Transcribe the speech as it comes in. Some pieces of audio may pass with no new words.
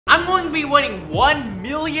I'm going to be winning 1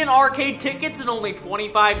 million arcade tickets in only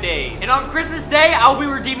 25 days. And on Christmas Day, I'll be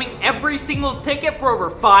redeeming every single ticket for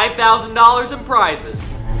over $5,000 in prizes.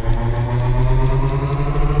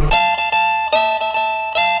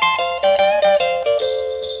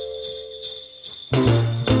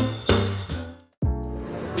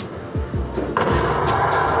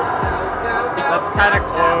 That's kind of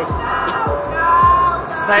close.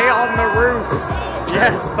 Stay on the roof.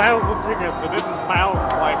 Yes, 1,000 tickets. It didn't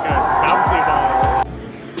bounce like a bouncy ball.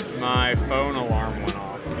 My phone alarm went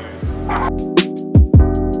off.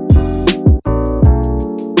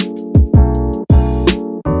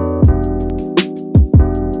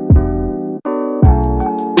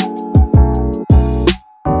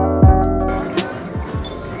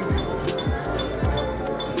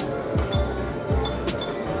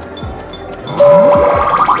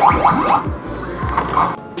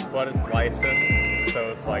 But it's licensed,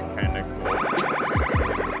 so it's like kind of cool.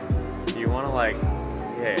 You want to like,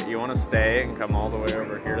 yeah, you want to stay and come all the way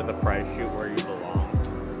over here to the prize chute where you belong.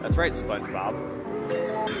 That's right, SpongeBob.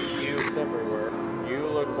 You everywhere. You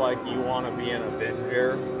look like you want to be an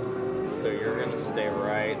Avenger, so you're gonna stay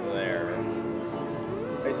right there.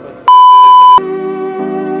 Hey, SpongeBob.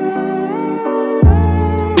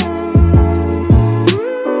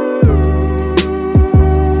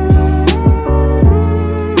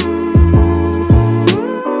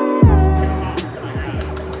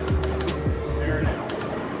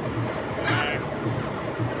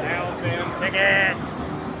 Tickets!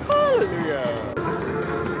 Hallelujah!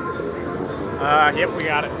 Yep, we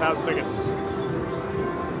got it. 1,000 tickets.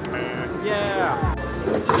 Yeah!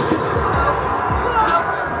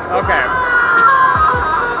 Okay.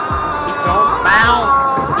 Don't bounce!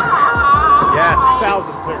 Yes,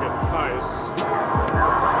 1,000 tickets. Nice.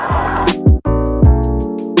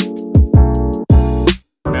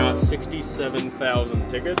 We're now at 67,000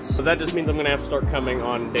 tickets. So that just means I'm gonna have to start coming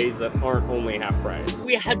on days that aren't only half price.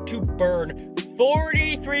 We had to burn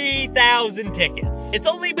 43,000 tickets. It's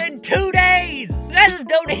only been 2 days. You guys have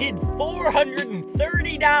donated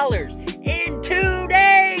 $430 in 2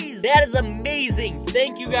 days. That is amazing.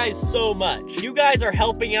 Thank you guys so much. You guys are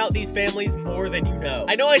helping out these families more than you know.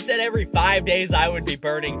 I know I said every 5 days I would be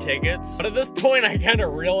burning tickets, but at this point I kind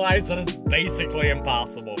of realized that it's basically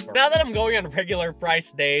impossible for me. Now that I'm going on regular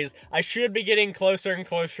price days, I should be getting closer and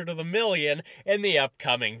closer to the million in the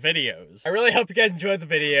upcoming videos. I really hope you guys enjoyed the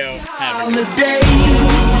video. Have a good day.